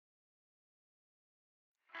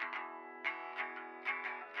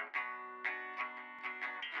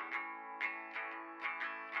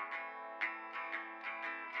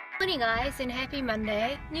Morning guys and happy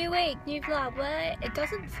Monday. New week, new vlog. What? It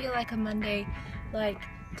doesn't feel like a Monday, like,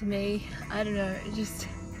 to me. I don't know, it's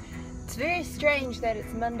very strange that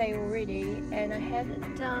it's Monday already and I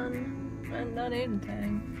haven't done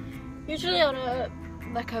anything. Usually on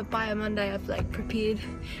by a Monday I've like prepared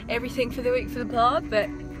everything for the week for the vlog, but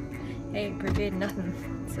I ain't prepared nothing,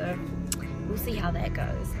 so we'll see how that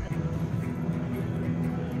goes.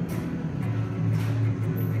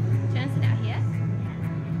 Sit out here.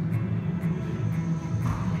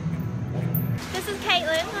 This is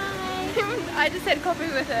Caitlin. Hi. I just had coffee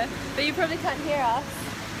with her, but you probably can't hear us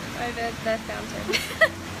over the fountain.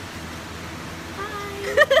 Hi.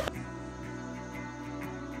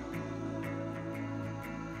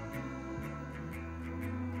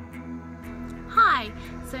 Hi.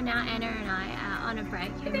 So now Anna and I are on a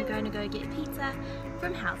break and we're going to go get pizza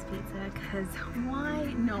from House Pizza because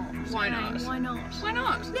why not? Why not? Why not? Why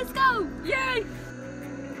not? Let's go! Yay!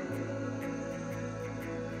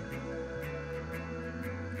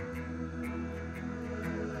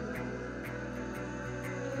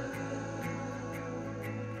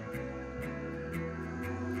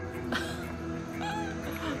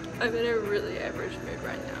 I'm in a really average mood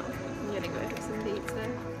right now. I'm gonna go have some pizza.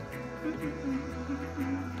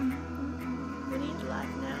 We need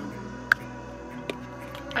life now.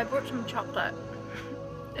 I bought some chocolate.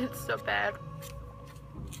 It's so bad.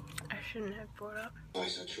 I shouldn't have brought it.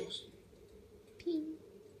 Nice and chosen. Pee.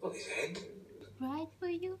 Well, his head. Right for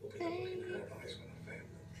you, babe.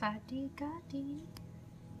 Faddy-gaddy.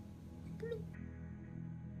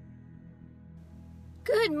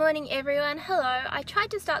 Good morning everyone, hello. I tried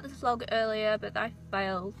to start this vlog earlier but I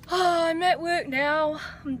failed. Oh, I'm at work now.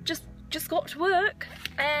 I'm just got to work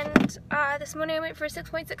and this morning I went for a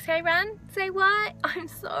 6.6k run. Say what? I'm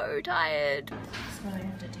so tired. That's what I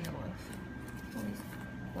have to deal with. All these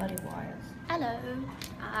bloody wires. Hello,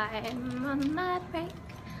 I'm on my break.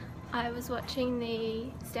 I was watching the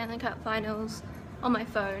Stanley Cup finals on my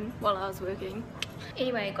phone while I was working.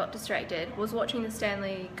 Anyway, got distracted, was watching the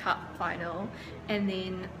Stanley Cup final and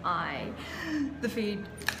then the feed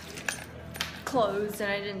closed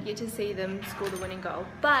and I didn't get to see them score the winning goal.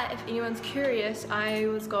 But if anyone's curious, I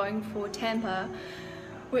was going for Tampa,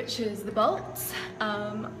 which is the Bolts.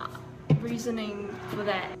 Reasoning for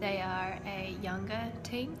that, they are a younger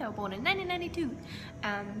team. They were born in 1992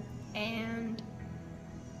 and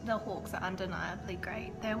the Hawks are undeniably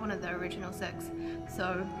great. They're one of the original six,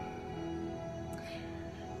 so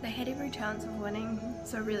they had every chance of winning.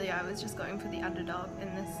 So really I was just going for the underdog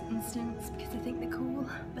in this instance because I think they're cool,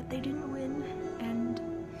 but they didn't win and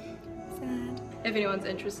sad. If anyone's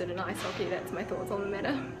interested in ice hockey, that's my thoughts on the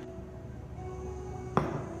matter.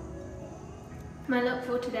 My look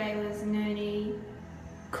for today was nerdy,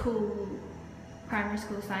 cool primary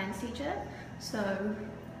school science teacher. So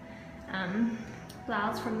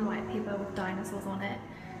blouse from the White Pepper with dinosaurs on it.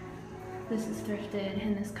 This is thrifted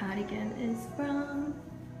and this cardigan is from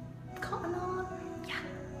Cotton On. Yeah.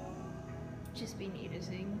 Just been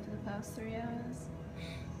editing for the past 3 hours.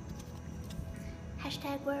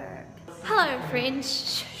 Hashtag work. Hello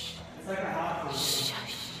friends. Shh.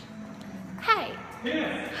 Shush. Hey.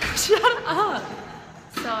 Shut up.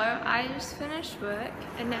 So I just finished work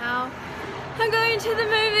and now I'm going to the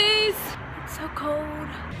movies. It's so cold.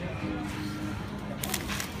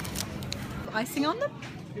 Icing on them?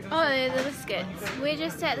 Oh, they're the biscuits. We're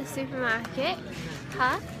just at the supermarket.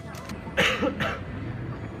 Huh?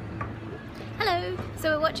 Hello! So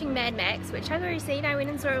we're watching Mad Max, which I've already seen. I went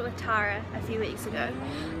and saw it with Tara a few weeks ago.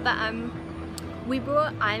 But we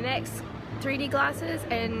brought IMAX 3D glasses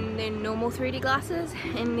and then normal 3D glasses,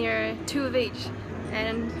 and there are 2 of each.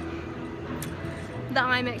 And the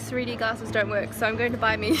IMAX 3D glasses don't work, so I'm going to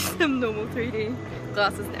buy me some normal 3D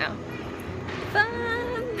glasses now. Fun!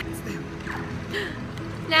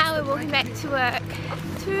 Now we're walking back to work,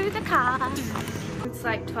 to the car. It's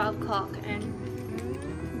like 12 o'clock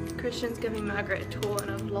and Christian's giving Margaret a tour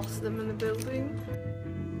and I've lost them in the building.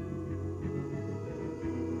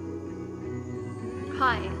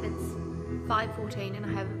 Hi, it's 5:14 and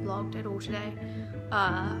I haven't vlogged at all today.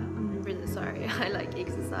 I'm really sorry. I like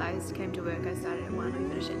exercised, came to work, I started at 1, I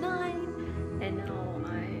finished at 9 and now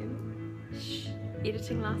I'm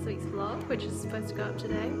editing last week's vlog, which is supposed to go up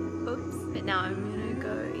today. Oops. But now I'm gonna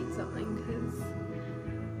go eat something because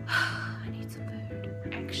I need some food.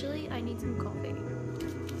 Actually, I need some coffee.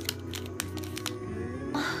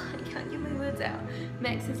 I can't get my words out.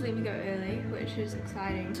 Max has let me go early, which is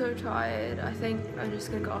exciting. I'm so tired. I think I'm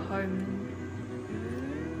just gonna go home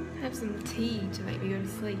and have some tea to make me go to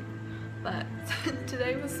sleep. But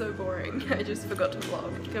today was so boring. I just forgot to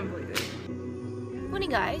vlog completely. Morning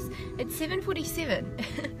guys, it's 7:47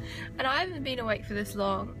 and I haven't been awake for this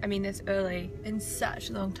long, I mean this early, in such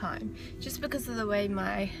a long time, just because of the way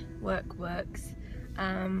my work works.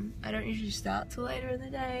 I don't usually start till later in the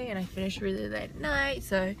day and I finish really late at night,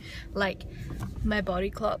 so like my body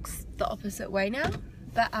clock's the opposite way now.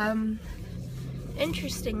 But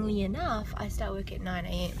interestingly enough, I start work at 9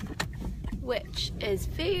 AM, which is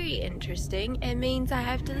very interesting. It means I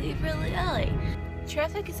have to leave really early.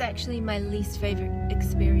 Traffic is actually my least favourite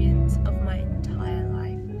experience of my entire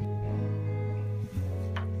life.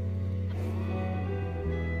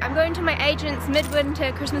 I'm going to my agent's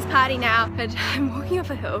midwinter Christmas party now, and I'm walking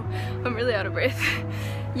up a hill. I'm really out of breath.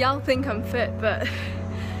 Y'all think I'm fit, but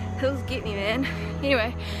hills get me, man.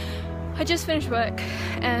 Anyway, I just finished work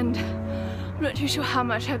and I'm not too sure how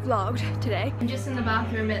much I vlogged today. I'm just in the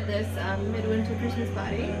bathroom at this midwinter Christmas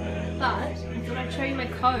party, but I thought I'd show you my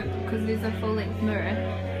coat because there's a full-length mirror.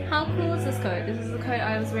 How cool is this coat? This is the coat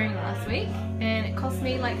I was wearing last week and it cost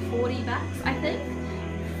me like 40 bucks, I think,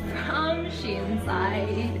 from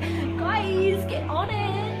Shinside. Guys, get on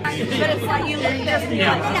it! But it's like you look at it.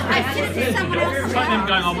 Yeah. I said it to someone else. It's like them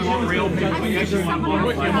going, oh, we want real people.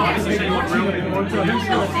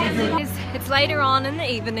 It's later on in the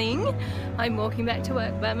evening. I'm walking back to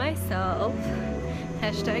work by myself.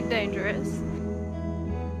 Hashtag dangerous.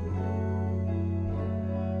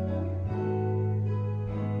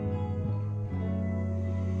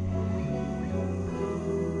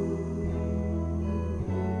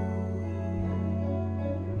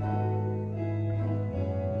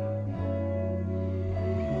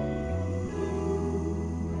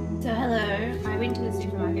 So hello, I went to the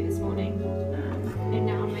supermarket this morning and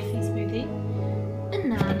now I'm making a smoothie.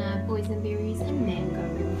 Banana, boysenberries and mango.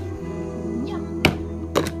 Yum!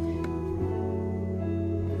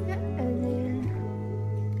 Yeah, and then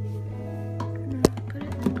I'm gonna put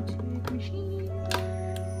it into the machine.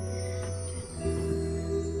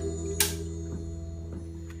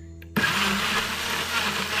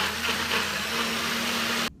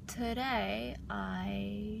 Today,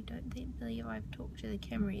 I don't believe I've talked to the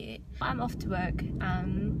camera yet. I'm off to work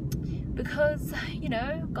because, you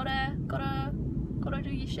know, gotta do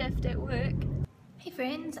your shift at work. Hey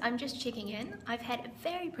friends, I'm just checking in. I've had a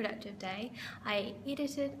very productive day. I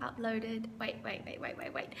edited, uploaded, wait.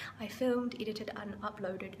 I filmed, edited and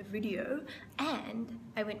uploaded a video, and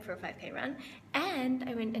I went for a 5K run, and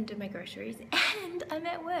I went and did my groceries, and I'm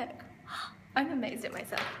at work. I'm amazed at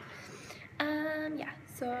myself. Yeah,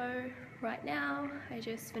 so right now I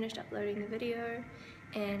just finished uploading the video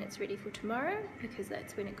and it's ready for tomorrow because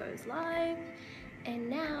that's when it goes live. And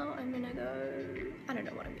now I'm gonna go, I don't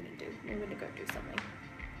know what I'm gonna do. I'm gonna go do something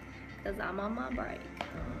because I'm on my break.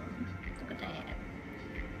 Look at that.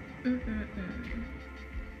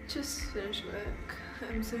 Just finished work.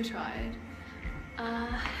 I'm so tired. I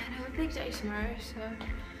have a big day tomorrow, so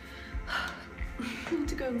I need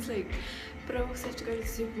to go and sleep. But I also have to go to the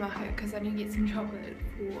supermarket because I need to get some chocolate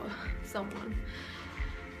for someone,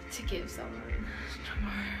 to give someone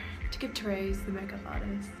tomorrow, to give Therese, the makeup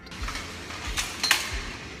artist.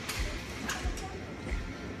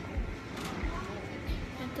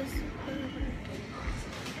 And this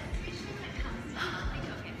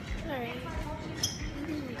sorry.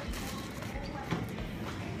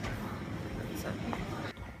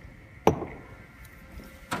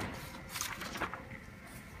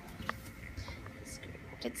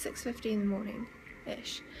 It's 6:50 in the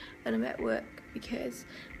morning-ish and I'm at work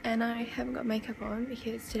and I haven't got makeup on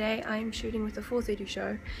because today I'm shooting with the 4:30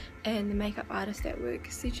 show and the makeup artist at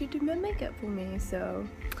work said she'd do my makeup for me, so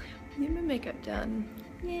get my makeup done.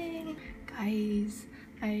 Yay! Guys,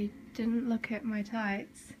 I didn't look at my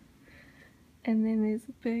tights and then there's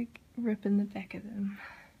a big rip in the back of them.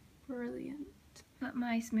 Brilliant. Put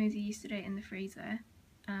my smoothie yesterday in the freezer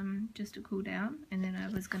just to cool down, and then I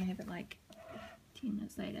was gonna have it like 10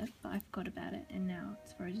 minutes later, but I forgot about it and now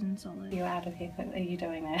it's frozen solid. You're out of here. What are you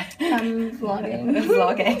doing there? I'm vlogging.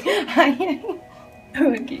 Vlogging. I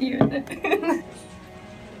won't get you in it.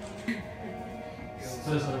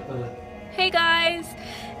 Hey guys!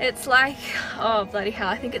 It's like, oh bloody hell,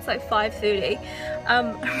 I think it's like 5:30.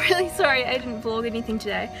 I'm really sorry I didn't vlog anything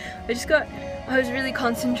today. I was really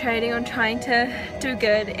concentrating on trying to do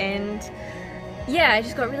good and yeah, I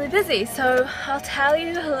just got really busy, so I'll tell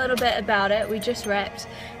you a little bit about it. We just wrapped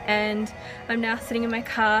and I'm now sitting in my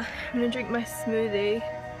car. I'm gonna drink my smoothie,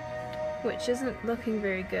 which isn't looking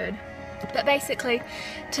very good. But basically,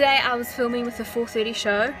 today I was filming with the 4:30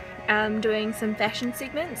 show, doing some fashion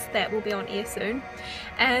segments that will be on air soon,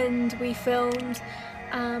 and we filmed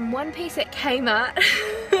one piece at Kmart.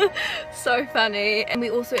 so funny. And we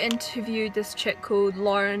also interviewed this chick called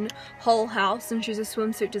Lauren House, and she's a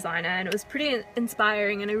swimsuit designer, and it was pretty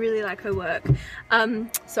inspiring, and I really like her work.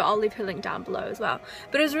 So I'll leave her link down below as well.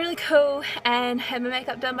 But it was really cool, and had my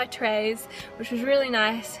makeup done by Trace, which was really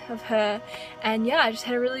nice of her. And yeah, I just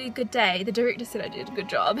had a really good day. The director said I did a good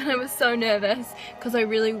job, and I was so nervous because I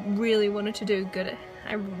really wanted to do good.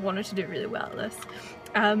 I wanted to do really well at this.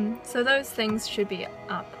 So those things should be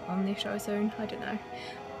up on their show soon, I don't know.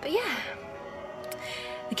 But yeah,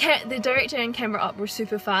 the director and camera op were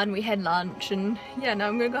super fun. We had lunch, and yeah, now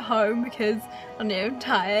I'm gonna go home because I'm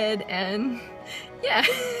tired, and yeah,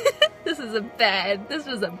 this was a bad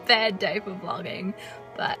day for vlogging.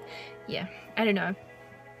 But yeah, I don't know.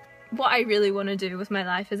 What I really want to do with my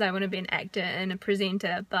life is I want to be an actor and a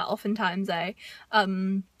presenter, but oftentimes I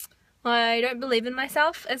don't believe in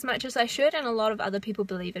myself as much as I should, and a lot of other people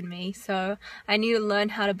believe in me, so I need to learn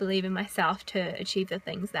how to believe in myself to achieve the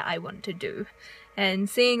things that I want to do. And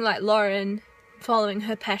seeing like Lauren following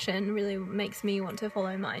her passion really makes me want to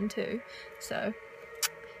follow mine too. So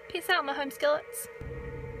peace out, my home skillets.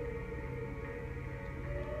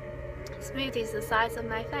 Smoothie's the size of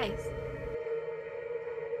my face.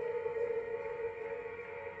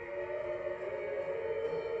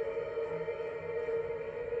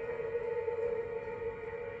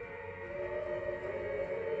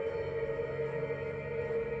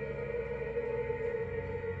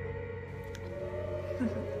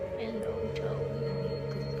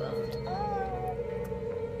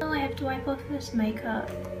 Oh, I have to wipe off this makeup.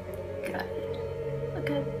 Good. Look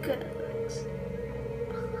how good it looks.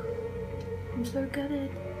 I'm so gutted.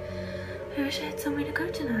 I wish I had somewhere to go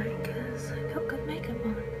tonight because I got good makeup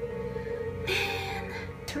on. Man,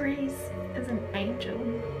 Therese is an angel.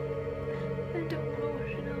 I don't want to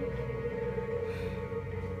wash it off.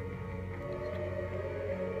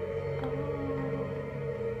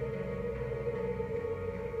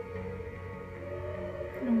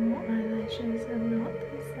 No eyelashes are not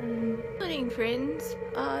the same. Morning, friends.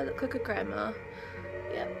 I look like a grandma.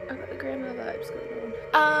 Yep, I've got the grandma vibes going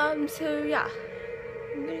on. So yeah,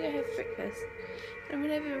 I'm gonna go have breakfast. I'm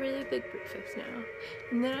gonna have a really big breakfast now,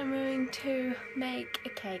 and then I'm going to make a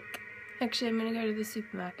cake. Actually, I'm gonna go to the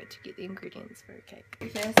supermarket to get the ingredients for a cake.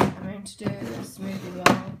 First, I'm going to do a smoothie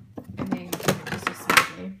bowl, and then just a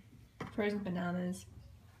smoothie, frozen bananas,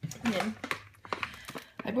 and then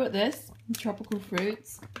I bought this, tropical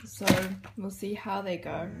fruits, so we'll see how they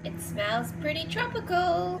go. It smells pretty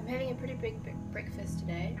tropical. I'm having a pretty big breakfast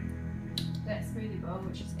today. That smoothie bowl,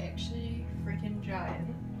 which is actually freaking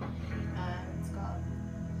giant. It's got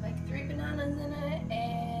like 3 bananas in it,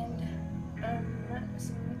 and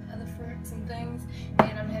some other fruits and things.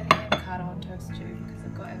 And I'm having avocado on toast too, because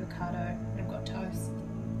I've got avocado and I've got toast.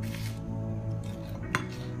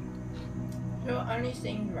 So it only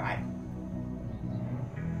seemed right.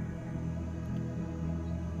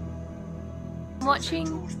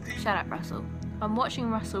 Shut up, Russell. I'm watching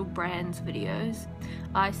Russell Brand's videos.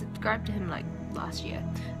 I subscribed to him like last year,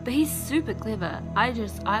 but he's super clever. I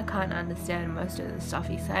can't understand most of the stuff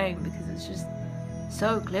he's saying because it's just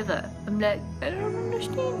so clever. I'm like, I don't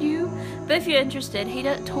understand you. But if you're interested, he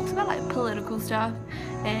talks about like political stuff,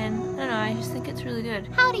 and I don't know, I just think it's really good.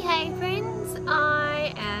 Howdy, hey friends,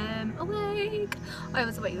 I am awake. I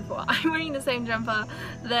was awake before. I'm wearing the same jumper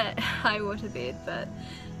that I wore to bed, but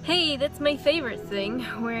hey, that's my favourite thing,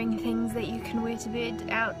 wearing things that you can wear to bed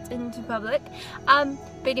out into public. But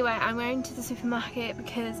anyway, I'm going to the supermarket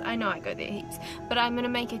because I know I go there heaps, but I'm going to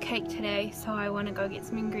make a cake today, so I want to go get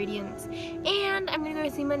some ingredients. And I'm going to go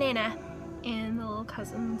see my nana and the little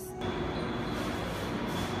cousins.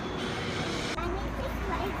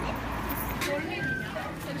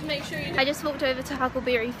 I just walked over to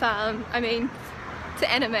Huckleberry Farm,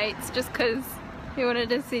 to Animates, just because we wanted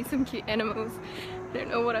to see some cute animals. I don't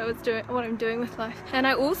know what I'm doing with life. And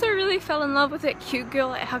I also really fell in love with that cute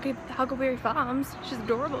girl at Huckleberry Farms. She's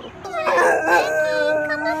adorable. Wacky,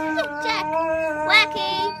 come on, Jack.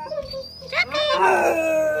 Wacky, Jackie. Hi.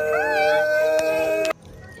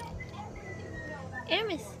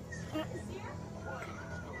 Aramis. Hello.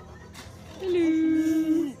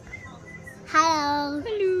 Hello.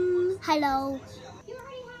 Hello. Hello.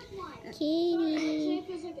 Kitty.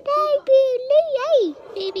 Baby Lee.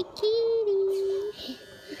 Baby kitty.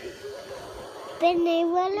 Benny,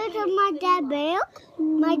 will it on my dad bill?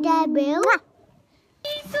 My dad bill?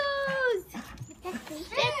 Jesus! That's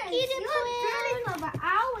cute and clean.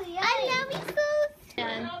 I love you, Sus.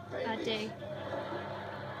 Yeah, I do.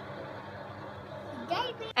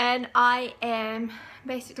 Baby. And I am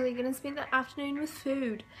basically going to spend the afternoon with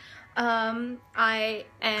food. I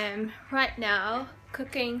am right now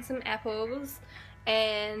cooking some apples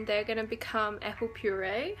and they're gonna become apple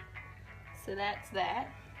puree. So that's that,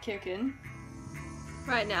 cooking.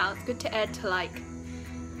 Right now it's good to add to like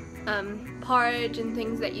porridge and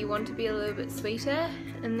things that you want to be a little bit sweeter.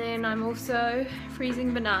 And then I'm also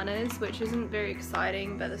freezing bananas, which isn't very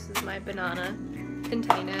exciting, but this is my banana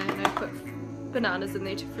container and I put bananas in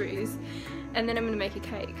there to freeze. And then I'm gonna make a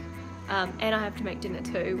cake. And I have to make dinner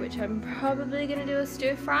too, which I'm probably gonna do a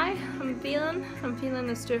stir fry. I'm feeling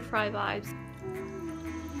the stir fry vibes.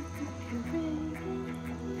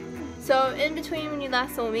 So in between when you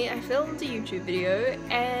last saw me, I filmed a YouTube video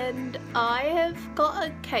and I have got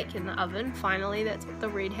a cake in the oven. Finally, that's what the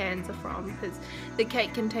red hands are from, because the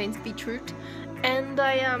cake contains beetroot. And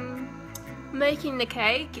I am making the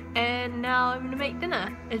cake and now I'm gonna make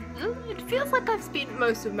dinner. It feels like I've spent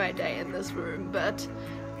most of my day in this room, but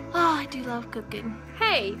I do love cooking.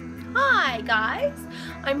 Hey, hi guys!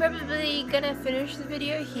 I'm probably gonna finish the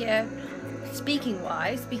video here, speaking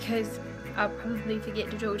wise, because I'll probably forget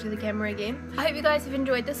to talk to the camera again. I hope you guys have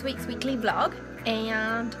enjoyed this week's weekly vlog,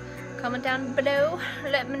 and comment down below,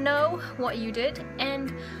 let me know what you did,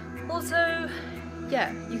 and also,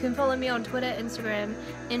 yeah, you can follow me on Twitter, Instagram,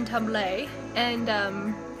 and Tumblr, and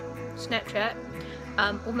Snapchat.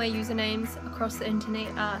 All my usernames across the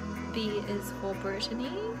internet are B is for Brittany.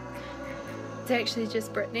 It's actually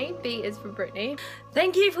just Brittany. B is for Brittany.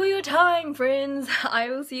 Thank you for your time, friends. I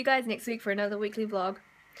will see you guys next week for another weekly vlog.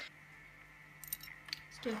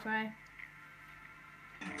 Stir fry.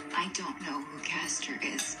 I don't know who Castor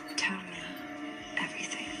is. Tell me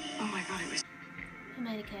everything. Oh my god, it was... I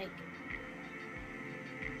made a cake.